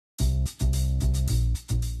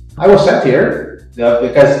I was sent here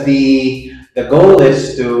because the goal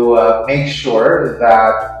is to make sure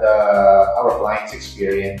that our client's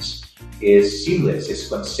experience is seamless, is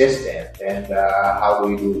consistent, and how do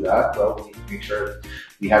we do that? Well, we need to make sure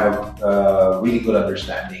we have a really good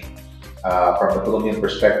understanding from the Colombian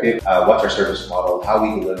perspective. What's our service model? How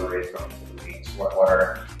we deliver it from the Philippines? What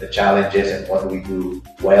are the challenges and what do we do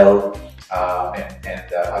well? And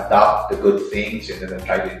adopt the good things and then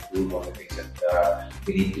try to improve on the things that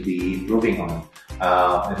we need to be improving on.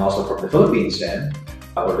 And also from the Philippines end,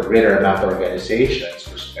 or the greater Emapta organization's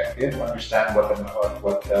perspective, understand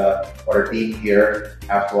what our team here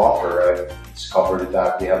have to offer. I've discovered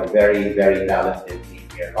that we have a very, very talented team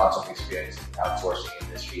here, lots of experience in the outsourcing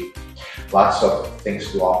industry, lots of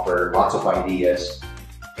things to offer, lots of ideas,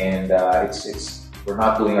 and we're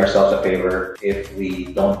not doing ourselves a favor if we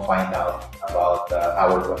don't find out about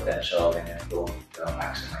our potential and don't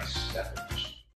maximize that.